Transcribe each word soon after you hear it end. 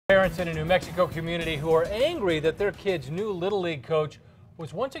Parents in a New Mexico community who are angry that their kid's new Little League coach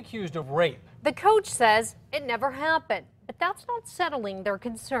was once accused of rape. The coach says it never happened, but that's not settling their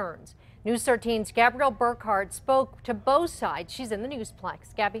concerns. News 13's Gabrielle Burkhart spoke to both sides. She's in the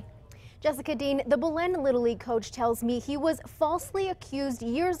Newsplex. Gabby. Jessica Dean, the Belen Little League coach tells me he was falsely accused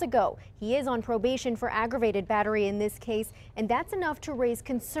years ago. He is on probation for aggravated battery in this case, and that's enough to raise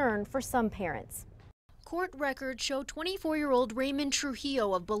concern for some parents. Court records show 24-year-old Raymond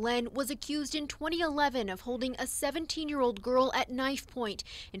Trujillo of Belen was accused in 2011 of holding a 17-year-old girl at knife point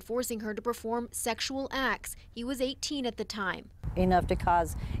and forcing her to perform sexual acts. He was 18 at the time. Enough to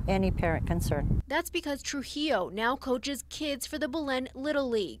cause any parent concern. That's because Trujillo now coaches kids for the Belen Little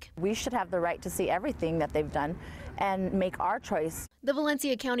League. We should have the right to see everything that they've done and make our choice. The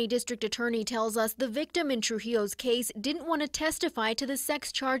Valencia County District Attorney tells us the victim in Trujillo's case didn't want to testify to the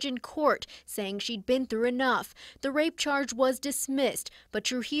sex charge in court, saying she'd been through enough. The rape charge was dismissed, but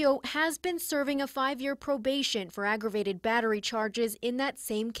Trujillo has been serving a 5-year probation for aggravated battery charges in that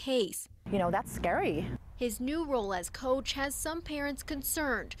same case. You know, that's scary. His new role as coach has some parents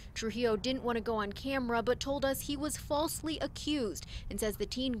concerned. Trujillo didn't want to go on camera, but told us he was falsely accused and says the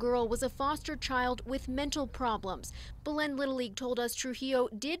teen girl was a foster child with mental problems. Belen Little League told us Trujillo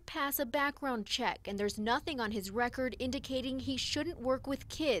did pass a background check, and there's nothing on his record indicating he shouldn't work with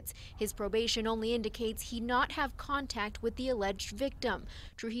kids. His probation only indicates he not have contact with the alleged victim.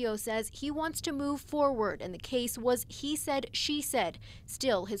 Trujillo says he wants to move forward, and the case was he said, she said.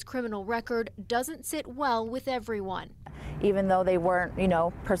 Still, his criminal record doesn't sit well with everyone. Even though they weren't,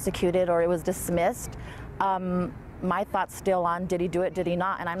 persecuted or it was dismissed, my thoughts still on did he do it, did he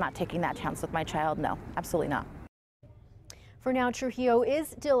not? And I'm not taking that chance with my child. No, absolutely not. For now, Trujillo is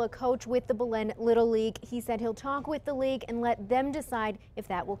still a coach with the Belen Little League. He said he'll talk with the league and let them decide if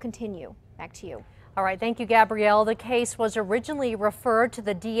that will continue. Back to you. All right, thank you, Gabrielle. The case was originally referred to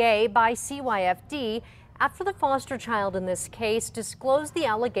the DA by CYFD after the foster child in this case disclosed the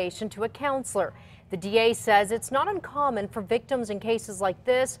allegation to a counselor. The DA says it's not uncommon for victims in cases like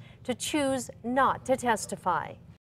this to choose not to testify.